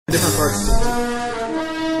Different parts.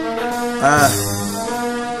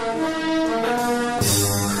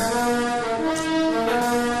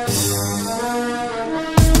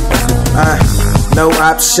 No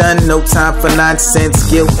option, no time for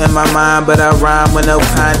nonsense. Guilt in my mind, but I rhyme with no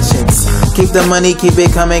conscience. Keep the money, keep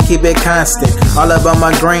it coming, keep it constant. All about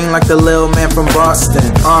my green like the little man from Boston.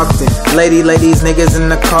 Often, ladies, niggas in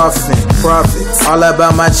the coffin. Profits, all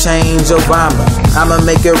about my change, Obama. I'ma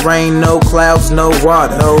make it rain, no clouds, no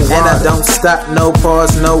water. And I don't stop, no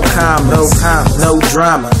pause, no commas. No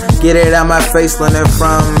drama. Get it out my face, learning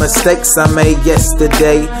from mistakes I made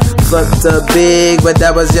yesterday. Fucked up big, but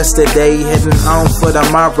that was yesterday. Heading on for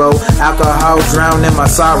tomorrow. Alcohol drown in my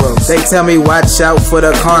sorrow. They tell me watch out for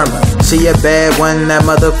the karma. She a bad one, that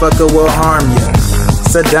motherfucker will harm ya.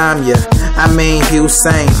 Saddam ya, I mean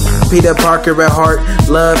Hussein. Peter Parker at heart,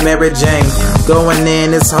 love Mary Jane. Going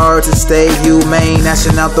in, it's hard to stay humane.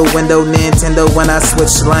 Ashing out the window, Nintendo when I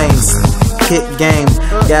switch lanes. Hit game,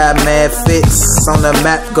 got mad fits on the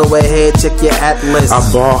map, go ahead, check your atlas.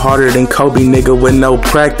 I ball harder than Kobe, nigga, with no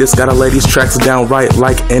practice. Got a lady's tracks down right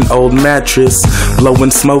like an old mattress.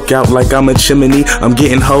 Blowing smoke out like I'm a chimney. I'm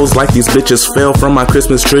getting hoes like these bitches fell from my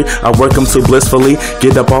Christmas tree. I work them too blissfully,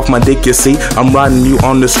 get up off my dick, you see. I'm riding you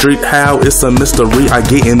on the street, how? It's a mystery. I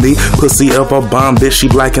get in the pussy up a bomb, bitch, she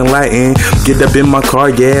black and Latin. Get up in my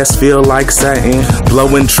car, gas, feel like satin.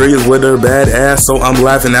 Blowing trees with her bad ass, so I'm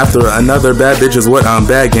laughing after another bad bitch is what I'm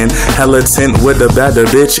bagging. Hella tint with a badder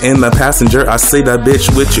bitch in the passenger. I see that bitch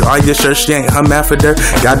with you. Are you sure she ain't hermaphrodite?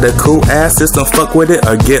 Got the cool ass system, fuck with it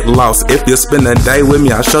or get lost. If you spend a day with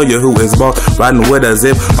me, I'll show you who is boss. Riding with a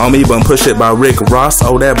zip on me, but push it by Rick Ross.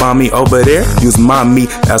 Oh, that bomb me over there. Use my meat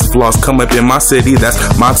as floss. Come up in my city,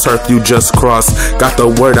 that's my turf, you just cross. Got the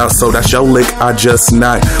word out, so that's your lick, I just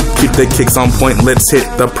not. Keep the kicks on point, let's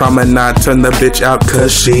hit the promenade. Turn the bitch out,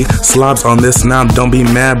 cause she slobs on this knob. Don't be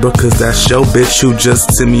mad, because that's your bitch. You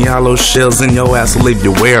just send me hollow shells in your ass, leave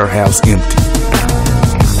your warehouse empty.